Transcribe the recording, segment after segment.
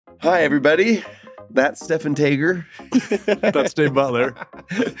Hi, everybody. That's Stephan taeger. That's Dave Butler.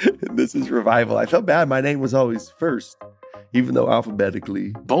 This is Revival. I felt bad. My name was always first, even though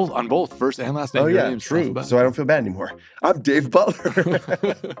alphabetically. On both first and last name. Oh, Your yeah, name's true. alphabetical. So I don't feel bad anymore. I'm Dave Butler.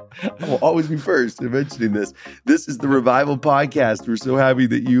 I will always be first in mentioning this. This is the Revival Podcast. We're so happy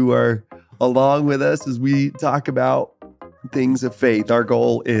that you are along with us as we talk about things of faith. Our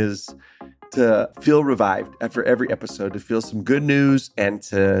goal is to feel revived after every episode, to feel some good news and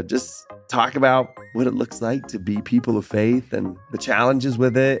to just talk about what it looks like to be people of faith and the challenges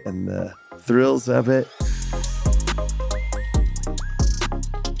with it and the thrills of it.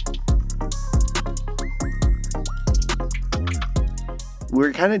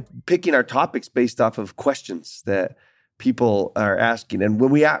 We're kind of picking our topics based off of questions that people are asking, and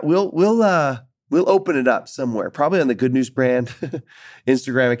when we'll open it up somewhere, probably on the Good News Brand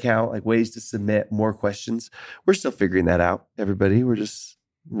Instagram account, like ways to submit more questions. We're still figuring that out, everybody. We're just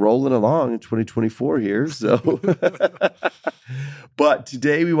rolling along in 2024 here. So, but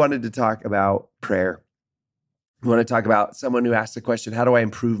today we wanted to talk about prayer. We want to talk about someone who asked the question, how do I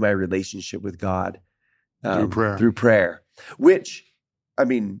improve my relationship with God? Through prayer, which, I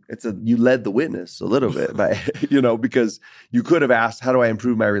mean, you led the witness a little bit by, because you could have asked, how do I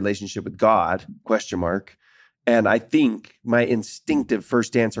improve my relationship with God? ? And I think my instinctive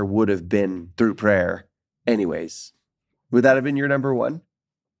first answer would have been through prayer anyways. Would that have been your number one?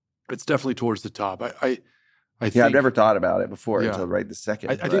 It's definitely towards the top. I think, I've never thought about it before until right this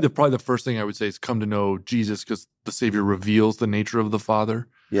second. I think probably the first thing I would say is come to know Jesus, because the Savior reveals the nature of the Father.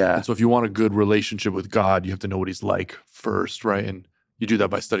 Yeah. And so if you want a good relationship with God, you have to know what he's like first, right? And you do that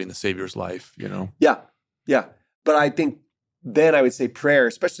by studying the Savior's life, Yeah. But I think then I would say prayer,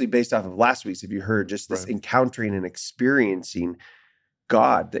 especially based off of last week's, if you heard just this encountering and experiencing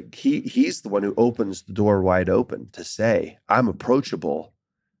God, that he's the one who opens the door wide open to say, I'm approachable,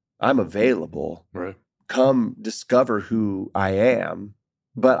 I'm available, right? Come discover who I am.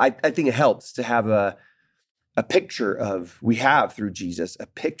 But I think it helps to have a picture we have through Jesus, a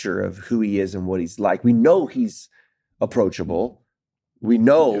picture of who he is and what he's like. We know he's approachable. We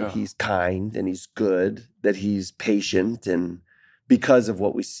know he's kind and he's good, that he's patient, and because of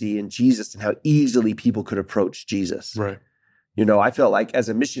what we see in Jesus and how easily people could approach Jesus. Right. I felt like as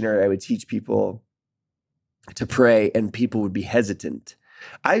a missionary, I would teach people to pray and people would be hesitant.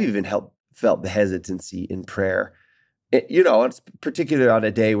 I've even felt the hesitancy in prayer. It's particularly on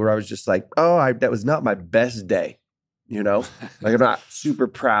a day where I was just like, that was not my best day. Like I'm not super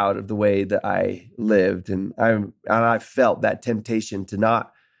proud of the way that I lived. And I felt that temptation to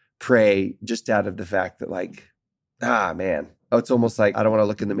not pray just out of the fact that it's almost like I don't want to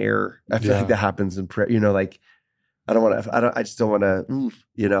look in the mirror. I feel like that happens in prayer, I just don't want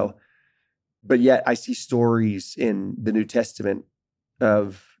to, but yet I see stories in the New Testament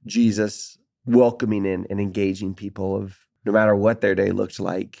of Jesus welcoming in and engaging people of no matter what their day looked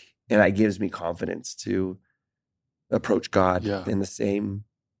like. And that gives me confidence to approach God in the same,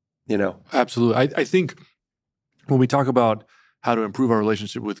 Absolutely. I think when we talk about how to improve our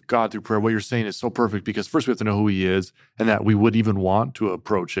relationship with God through prayer, what you're saying is so perfect, because first we have to know who he is and that we would even want to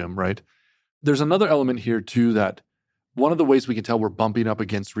approach him, right? There's another element here too, that one of the ways we can tell we're bumping up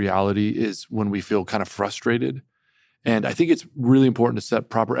against reality is when we feel kind of frustrated. And I think it's really important to set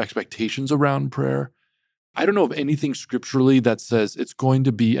proper expectations around prayer. I don't know of anything scripturally that says it's going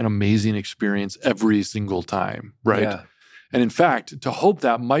to be an amazing experience every single time, right? Yeah. And in fact, to hope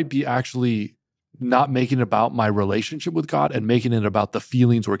that might be actually not making it about my relationship with God and making it about the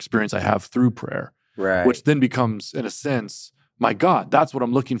feelings or experience I have through prayer, right? Which then becomes, in a sense, my God, that's what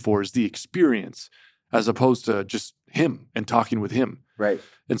I'm looking for, is the experience, as opposed to just him and talking with him. Right.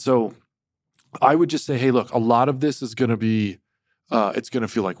 And so I would just say, hey, look, a lot of this is going to be, it's going to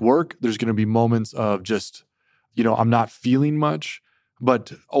feel like work. There's going to be moments of just, I'm not feeling much,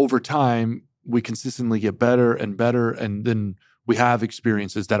 but over time, we consistently get better and better. And then we have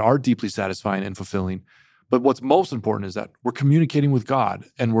experiences that are deeply satisfying and fulfilling. But what's most important is that we're communicating with God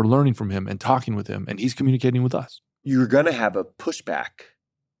and we're learning from him and talking with him, and he's communicating with us. You're going to have a pushback.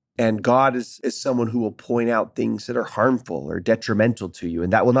 And God is someone who will point out things that are harmful or detrimental to you.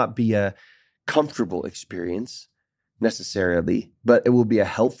 And that will not be a comfortable experience necessarily, but it will be a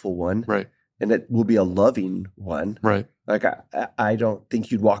helpful one. Right. And it will be a loving one. Right. Like I don't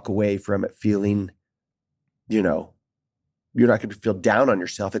think you'd walk away from it feeling, you're not going to feel down on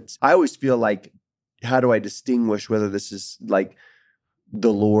yourself. I always feel like, how do I distinguish whether this is like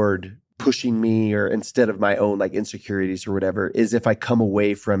the Lord pushing me or instead of my own like insecurities or whatever, is if I come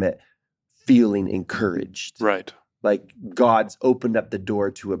away from it feeling encouraged. Right. Like God's opened up the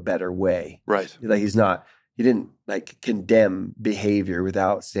door to a better way. Right. Like he's not he didn't like condemn behavior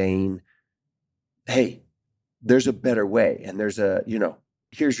without saying, hey, there's a better way. And there's a,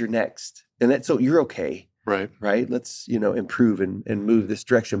 here's your next. And that's, so you're okay. Right. Let's, improve and move this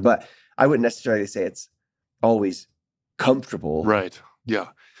direction. But I wouldn't necessarily say it's always comfortable. Right. Yeah.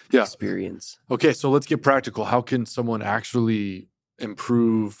 Experience. Okay. So let's get practical. How can someone actually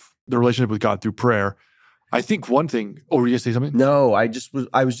improve the relationship with God through prayer? I think one thing, were you going to say something? No, I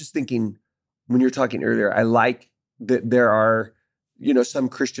was just thinking when you were talking earlier, I like that there are, some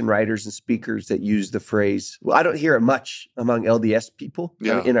Christian writers and speakers that use the phrase. Well, I don't hear it much among LDS people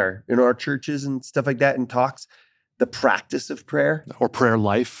in our churches and stuff like that in talks. The practice of prayer or prayer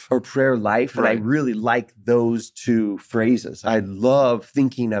life, right. And I really like those two phrases. I love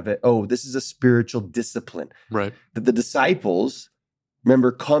thinking of it. Oh, this is a spiritual discipline, right? That the disciples,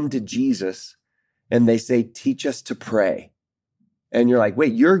 remember, come to Jesus and they say, "Teach us to pray," and you're like,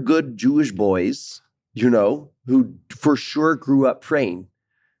 "Wait, you're good Jewish boys." Who for sure grew up praying.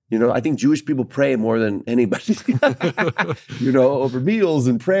 I think Jewish people pray more than anybody, over meals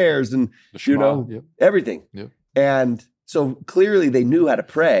and prayers and, everything. Yep. And so clearly they knew how to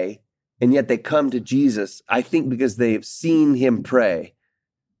pray, and yet they come to Jesus, I think because they've seen him pray.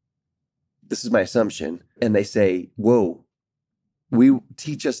 This is my assumption. And they say, whoa,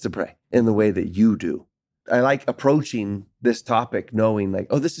 teach us to pray in the way that you do. I like approaching this topic knowing like,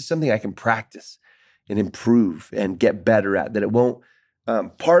 oh, this is something I can practice and improve and get better at, that it won't,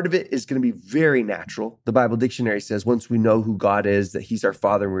 part of it is going to be very natural. The Bible dictionary says once we know who God is, that he's our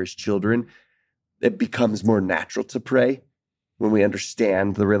Father and we're his children, it becomes more natural to pray when we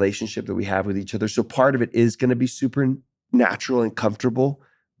understand the relationship that we have with each other. So part of it is going to be super natural and comfortable,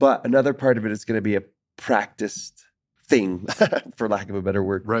 but another part of it is going to be a practiced thing, for lack of a better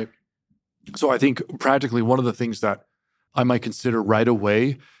word. Right. So I think practically one of the things that I might consider right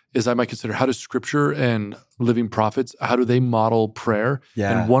away is I might consider how does Scripture and living prophets, how do they model prayer?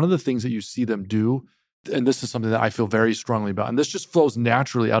 Yeah. And one of the things that you see them do, and this is something that I feel very strongly about, and this just flows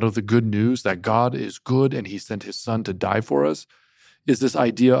naturally out of the good news that God is good and he sent his son to die for us, is this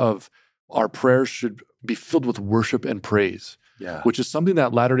idea of our prayers should be filled with worship and praise, which is something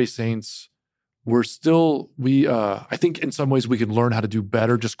that Latter-day Saints, I think in some ways we can learn how to do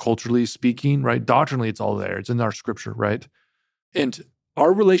better just culturally speaking, right? Doctrinally, it's all there. It's in our Scripture, right? And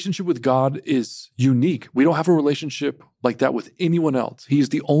our relationship with God is unique. We don't have a relationship like that with anyone else. He's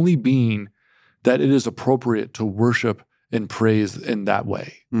the only being that it is appropriate to worship and praise in that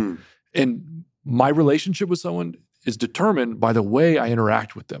way. And my relationship with someone is determined by the way I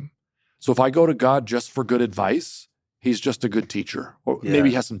interact with them. So if I go to God just for good advice, he's just a good teacher, or maybe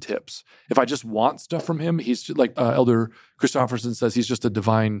he has some tips. If I just want stuff from him, he's just, like Elder Christofferson says, he's just a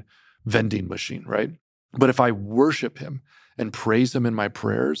divine vending machine, right? But if I worship him and praise him in my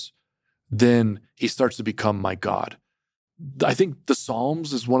prayers, then he starts to become my God. I think the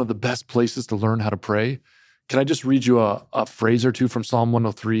Psalms is one of the best places to learn how to pray. Can I just read you a phrase or two from Psalm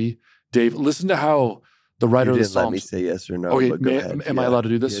 103? Dave, listen to how the writer of the Psalms... let me say yes or no. Okay, but go ahead. Am I allowed to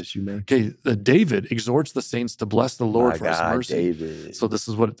do this? Yes, you may. Okay, David exhorts the saints to bless the Lord for his mercy. David. So this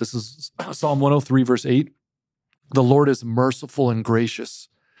is Psalm 103, verse 8. The Lord is merciful and gracious,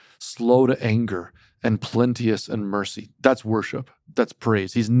 slow to anger, and plenteous in mercy. That's worship. That's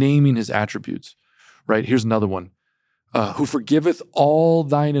praise. He's naming his attributes, right? Here's another one. Who forgiveth all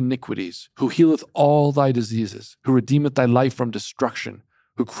thine iniquities, who healeth all thy diseases, who redeemeth thy life from destruction,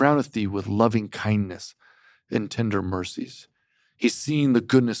 who crowneth thee with loving kindness and tender mercies. He's seeing the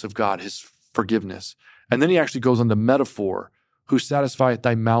goodness of God, his forgiveness. And then he actually goes on the metaphor, who satisfieth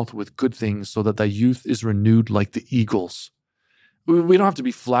thy mouth with good things so that thy youth is renewed like the eagles. We don't have to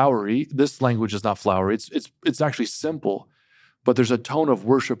be flowery. This language is not flowery. It's actually simple, but there's a tone of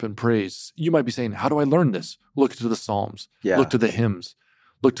worship and praise. You might be saying, how do I learn this? Look to the Psalms. Look to the hymns.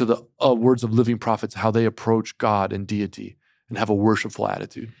 Look to the words of living prophets, how they approach God and deity and have a worshipful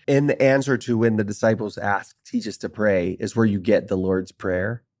attitude. And the answer to when the disciples ask, teach us to pray, is where you get the Lord's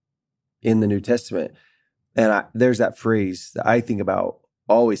Prayer in the New Testament. And there's that phrase that I think about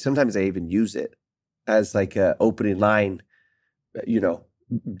always. Sometimes I even use it as like an opening line,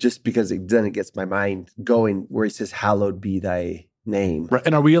 just because then it gets my mind going, where he says, hallowed be thy name. Right.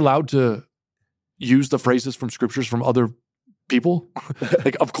 And are we allowed to use the phrases from scriptures from other people?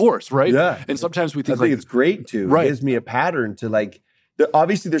 Like, of course, right? Yeah. And sometimes we I think it's great to. Right. It gives me a pattern to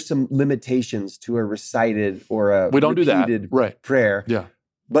obviously there's some limitations to a recited or a we don't do that. Right. prayer. Yeah.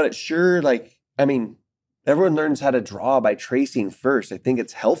 But it's sure everyone learns how to draw by tracing first. I think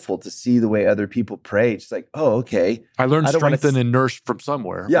it's helpful to see the way other people pray. It's like, oh, okay. I learned strengthen and nurse from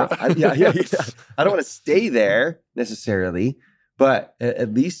somewhere. Yeah. I don't want to stay there necessarily, but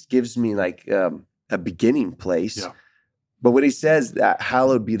at least gives me a beginning place. Yeah. But when he says that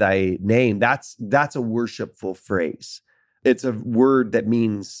hallowed be thy name, that's a worshipful phrase. It's a word that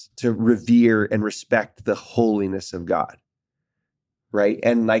means to revere and respect the holiness of God, right?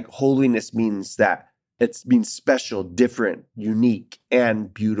 And like holiness means that it means special, different, unique,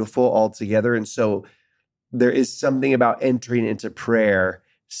 and beautiful altogether. And so there is something about entering into prayer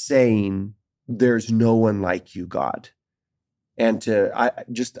saying, there's no one like you, God. And to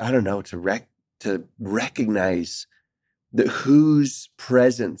recognize that whose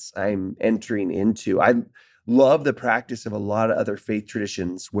presence I'm entering into. I love the practice of a lot of other faith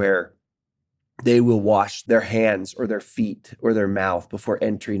traditions where they will wash their hands or their feet or their mouth before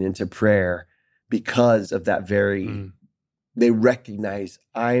entering into prayer because of that they recognize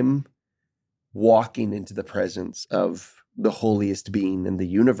I'm walking into the presence of the holiest being in the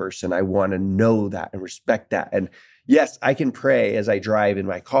universe. And I want to know that and respect that. And yes, I can pray as I drive in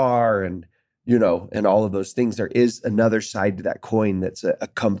my car and all of those things. There is another side to that coin that's a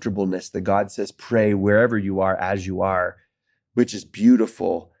comfortableness that God says, pray wherever you are, as you are, which is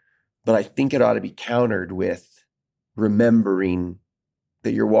beautiful. But I think it ought to be countered with remembering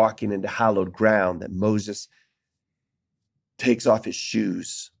that you're walking into hallowed ground, that Moses takes off his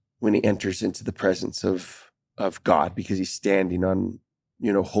shoes when he enters into the presence of God, because he's standing on,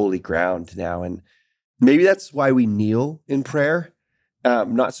 holy ground now. And maybe that's why we kneel in prayer.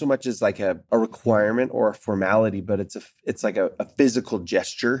 Not so much as like a requirement or a formality, but it's like a physical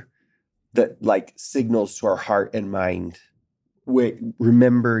gesture that like signals to our heart and mind, wait,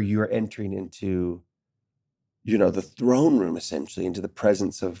 remember you are entering into, the throne room, essentially, into the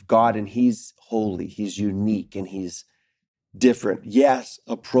presence of God. And he's holy, he's unique, and he's different. Yes,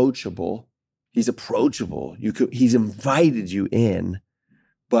 approachable. He's approachable. He's invited you in,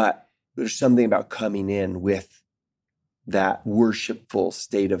 but there's something about coming in with that worshipful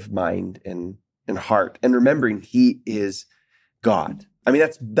state of mind and heart, and remembering he is God. I mean,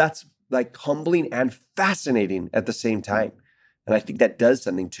 that's like humbling and fascinating at the same time. And I think that does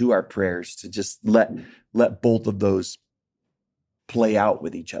something to our prayers, to just let both of those play out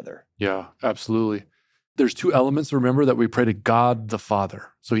with each other. Yeah, absolutely. There's two elements to remember: that we pray to God the Father.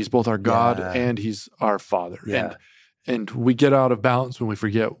 So he's both our God and he's our Father. Yeah. And we get out of balance when we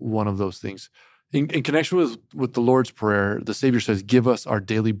forget one of those things. In connection with the Lord's Prayer, the Savior says, give us our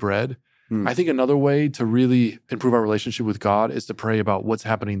daily bread. I think another way to really improve our relationship with God is to pray about what's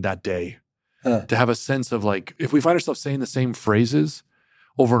happening that day. To have a sense of like, if we find ourselves saying the same phrases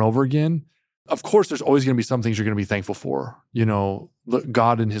over and over again, of course, there's always going to be some things you're going to be thankful for.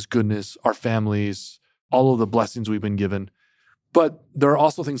 God and his goodness, our families, all of the blessings we've been given. But there are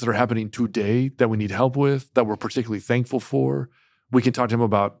also things that are happening today that we need help with, that we're particularly thankful for. We can talk to him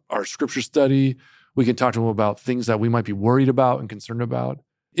about our scripture study. We can talk to him about things that we might be worried about and concerned about.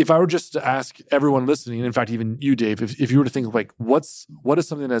 If I were just to ask everyone listening, in fact, even you, Dave, if you were to think of like, what is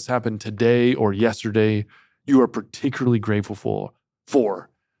something that's happened today or yesterday you are particularly grateful for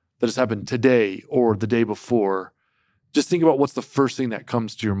that has happened today or the day before, just think about what's the first thing that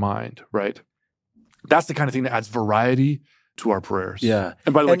comes to your mind, right? That's the kind of thing that adds variety to our prayers. Yeah.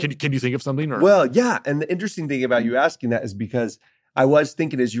 And by the way, can you think of something? Or? Well, yeah. And the interesting thing about you asking that is because I was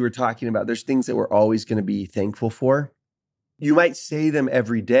thinking as you were talking about, there's things that we're always going to be thankful for. You might say them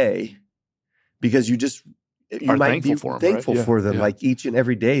every day because you might be thankful for them, like each and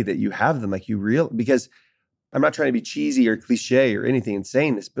every day that you have them, like because I'm not trying to be cheesy or cliche or anything in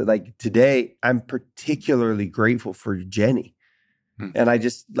saying this, but like today I'm particularly grateful for Jenny. And I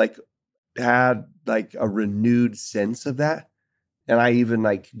just like had like a renewed sense of that. And I even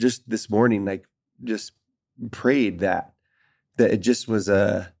like just this morning, like just prayed that it just was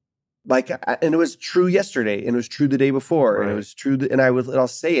and it was true yesterday, and it was true the day before, right. And it was true, and I'll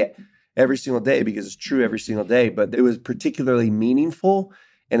say it every single day because it's true every single day. But it was particularly meaningful,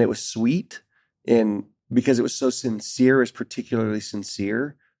 and it was sweet, and because it was so sincere, it was particularly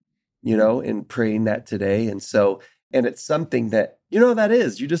sincere, in praying that today. And so, and it's something that that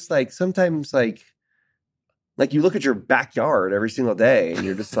is you just like sometimes like you look at your backyard every single day, and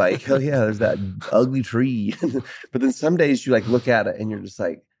you're just like, oh yeah, there's that ugly tree, but then some days you like look at it and you're just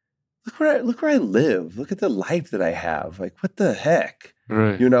like, Look where I live. Look at the life that I have. Like, what the heck?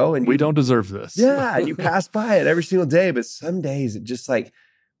 Right. And we don't deserve this. Yeah. And you pass by it every single day. But some days it just like,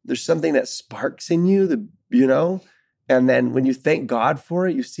 there's something that sparks in you, and then when you thank God for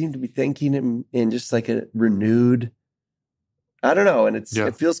it, you seem to be thanking him in just like a renewed, I don't know. And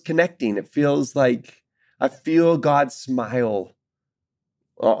it feels connecting. It feels like I feel God smile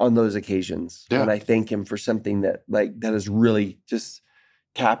on those occasions. Yeah. And I thank him for something that has really just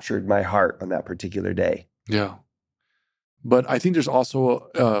captured my heart on that particular day. Yeah. But I think there's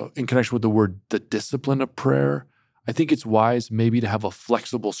also, in connection with the discipline of prayer, I think it's wise maybe to have a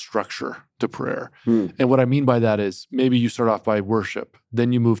flexible structure to prayer. And what I mean by that is maybe you start off by worship,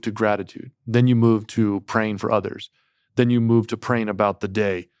 then you move to gratitude, then you move to praying for others, then you move to praying about the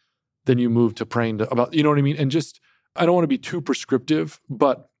day, then you move to praying about, you know what I mean? And just, I don't want to be too prescriptive,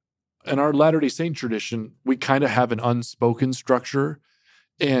 but in our Latter-day Saint tradition, we kind of have an unspoken structure.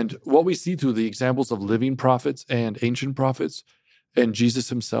 And what we see through the examples of living prophets and ancient prophets and Jesus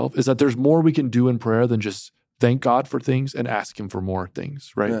himself is that there's more we can do in prayer than just thank God for things and ask him for more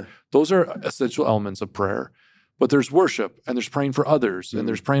things, right? Yeah. Those are essential elements of prayer. But there's worship, and there's praying for others, and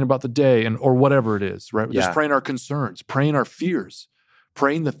there's praying about the day, and or whatever it is, right? Yeah. Just praying our concerns, praying our fears,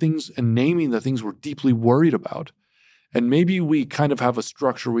 praying the things and naming the things we're deeply worried about. And maybe we kind of have a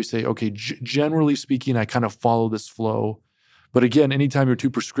structure. We say, okay, generally speaking, I kind of follow this flow. But again, anytime you're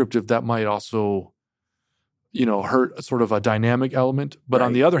too prescriptive, that might also, hurt sort of a dynamic element. But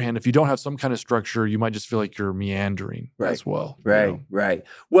on the other hand, if you don't have some kind of structure, you might just feel like you're meandering as well. Right.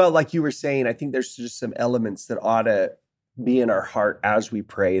 Well, like you were saying, I think there's just some elements that ought to be in our heart as we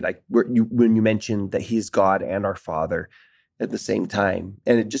pray. Like when you mentioned that he's God and our Father at the same time.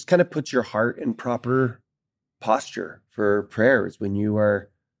 And it just kind of puts your heart in proper posture for prayers when you are,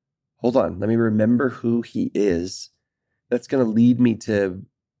 hold on, let me remember who he is. That's going to lead me to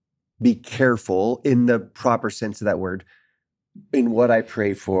be careful in the proper sense of that word in what I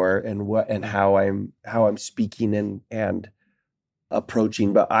pray for and how I'm speaking and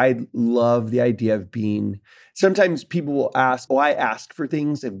approaching. But I love the idea of being, sometimes people will ask, I ask for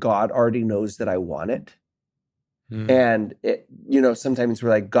things if God already knows that I want it. And sometimes we're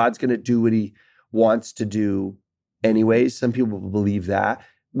like, God's going to do what he wants to do anyways. Some people believe that,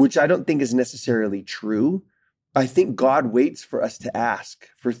 which I don't think is necessarily true. I think God waits for us to ask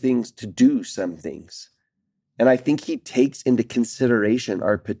for things to do some things. And I think he takes into consideration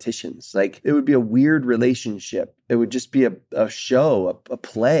our petitions. Like it would be a weird relationship. It would just be a show, a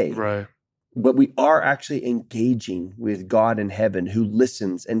play. Right. But we are actually engaging with God in heaven who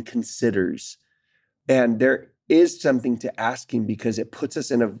listens and considers. And there is something to asking because it puts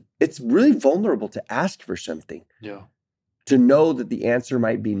us it's really vulnerable to ask for something. Yeah. To know that the answer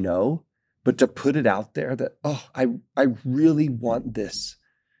might be no. But to put it out there that, I really want this.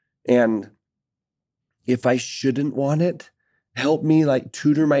 And if I shouldn't want it, help me like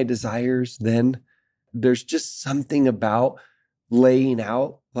tutor my desires. Then there's just something about laying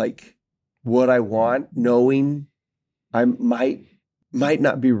out like what I want, knowing I might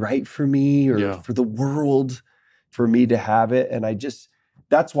not be right for me or for the world for me to have it. And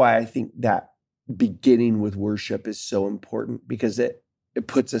that's why I think that beginning with worship is so important because it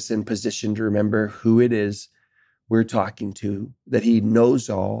puts us in position to remember who it is we're talking to, that he knows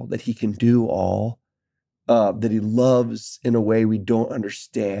all, that he can do all, that he loves in a way we don't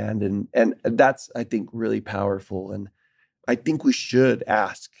understand. And that's, I think, really powerful. And I think we should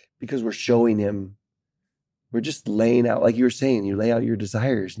ask because we're showing him, we're just laying out, like you were saying, you lay out your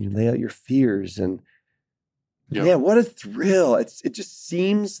desires and you lay out your fears. And man, what a thrill. It just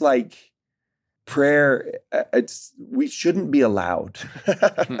seems like prayer, we shouldn't be allowed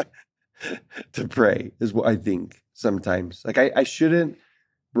to pray is what I think sometimes. Like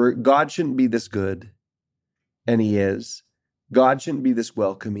God shouldn't be this good, and he is. God shouldn't be this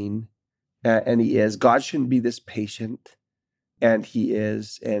welcoming, and he is. God shouldn't be this patient, and he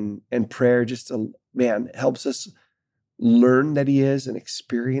is. And prayer just, helps us learn that he is and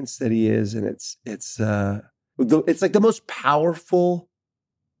experience that he is. And it's like the most powerful,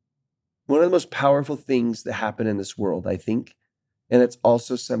 one of the most powerful things that happen in this world, I think. And it's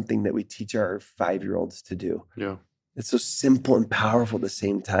also something that we teach our 5-year-olds to do. Yeah. It's so simple and powerful at the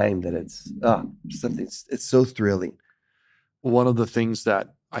same time that it's so thrilling. One of the things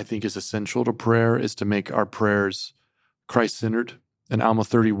that I think is essential to prayer is to make our prayers Christ-centered. In Alma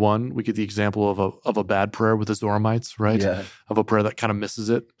 31, we get the example of a bad prayer with the Zoramites, right? Yeah. Of a prayer that kind of misses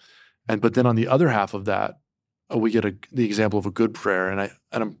it. But then on the other half of that, we get the example of a good prayer. And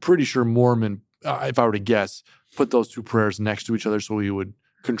I'm pretty sure Mormon, if I were to guess, put those two prayers next to each other so we would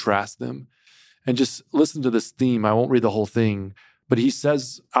contrast them. And just listen to this theme. I won't read the whole thing, but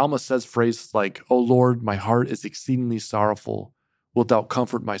Alma says phrases like, "O Lord, my heart is exceedingly sorrowful. Wilt thou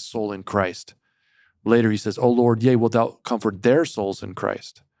comfort my soul in Christ?" Later he says, "O Lord, yea, wilt thou comfort their souls in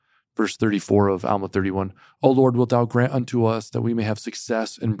Christ?" Verse 34 of Alma 31, "O Lord, wilt thou grant unto us that we may have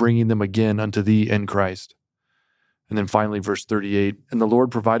success in bringing them again unto thee in Christ?" And then finally, verse 38, "And the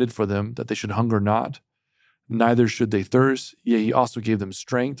Lord provided for them that they should hunger not, neither should they thirst. Yea, he also gave them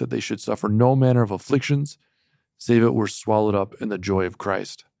strength that they should suffer no manner of afflictions, save it were swallowed up in the joy of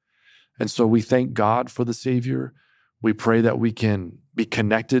Christ." And so we thank God for the Savior. We pray that we can be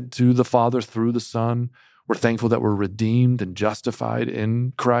connected to the Father through the Son. We're thankful that we're redeemed and justified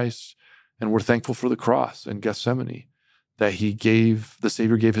in Christ. And we're thankful for the cross in Gethsemane, that the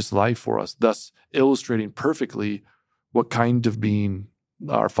Savior gave his life for us, thus illustrating perfectly what kind of being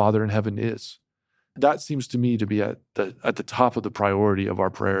our Father in heaven is. That seems to me to be at the top of the priority of our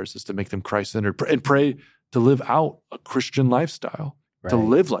prayers, is to make them Christ-centered and pray to live out a Christian lifestyle, to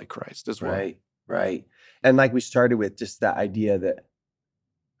live like Christ as well. Right. And like we started with, just that idea that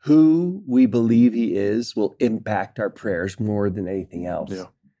who we believe he is will impact our prayers more than anything else. Yeah.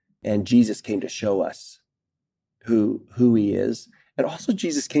 And Jesus came to show us who he is. And also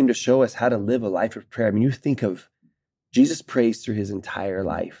Jesus came to show us how to live a life of prayer. I mean, you think of Jesus prays through his entire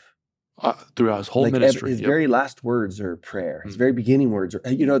life. Throughout his whole ministry. His very last words are prayer. His very beginning words are,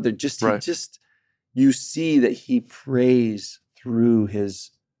 they're just, you see that he prays through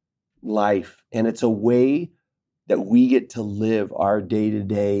his life. And it's a way that we get to live our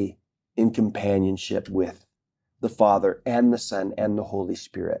day-to-day in companionship with the Father and the Son and the Holy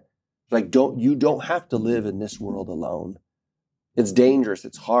Spirit. Like, you don't have to live in this world alone. It's dangerous.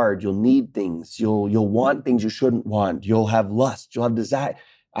 It's hard. You'll need things. You'll want things you shouldn't want. You'll have lust. You'll have desire.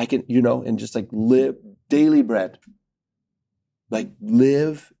 And just like live daily bread. Like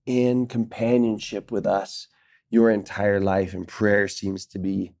live in companionship with us your entire life. And prayer seems to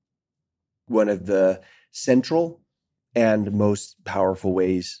be one of the central and most powerful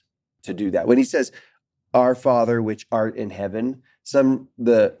ways to do that. When he says, "Our Father which art in heaven,"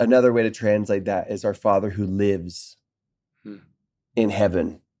 another way to translate that is "Our Father who lives in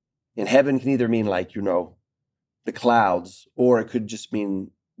heaven." And heaven can either mean like, the clouds, or it could just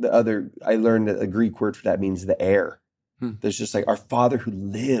mean I learned that a Greek word for that means the air. There's just like our Father who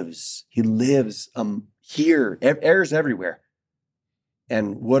lives. He lives here. Air's everywhere.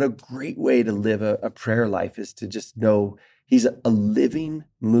 And what a great way to live a prayer life is to just know he's a living,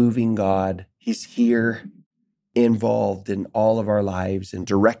 moving God. He's here, involved in all of our lives and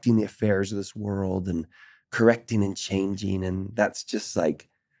directing the affairs of this world and correcting and changing. And that's just like,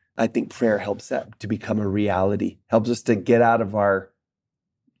 I think prayer helps that to become a reality, helps us to get out of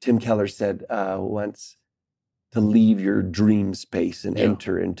Tim Keller said once, to leave your dream space and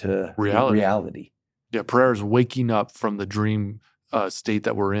enter into reality. Yeah, prayer is waking up from the dream state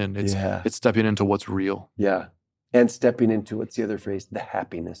that we're in. It's stepping into what's real. Yeah. And stepping into, what's the other phrase? The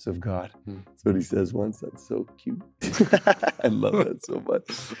happiness of God. That's what he says once. That's so cute. I love that so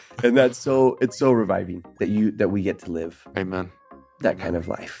much. And it's so reviving that we get to live. Amen. That kind of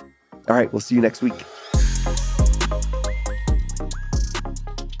life. All right, we'll see you next week.